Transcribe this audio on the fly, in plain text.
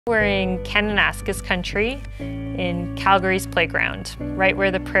We're in Kananaskis country in Calgary's playground, right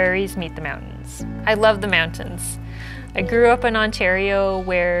where the prairies meet the mountains. I love the mountains. I grew up in Ontario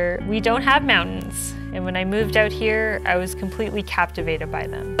where we don't have mountains, and when I moved out here, I was completely captivated by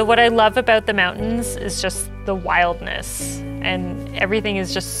them. So what I love about the mountains is just the wildness, and everything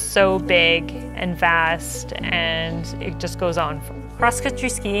is just so big and vast, and it just goes on. Cross-country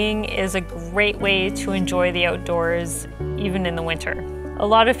skiing is a great way to enjoy the outdoors, even in the winter. A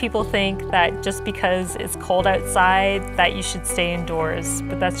lot of people think that just because it's cold outside that you should stay indoors,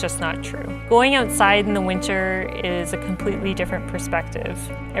 but that's just not true. Going outside in the winter is a completely different perspective.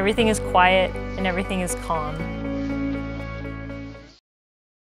 Everything is quiet and everything is calm.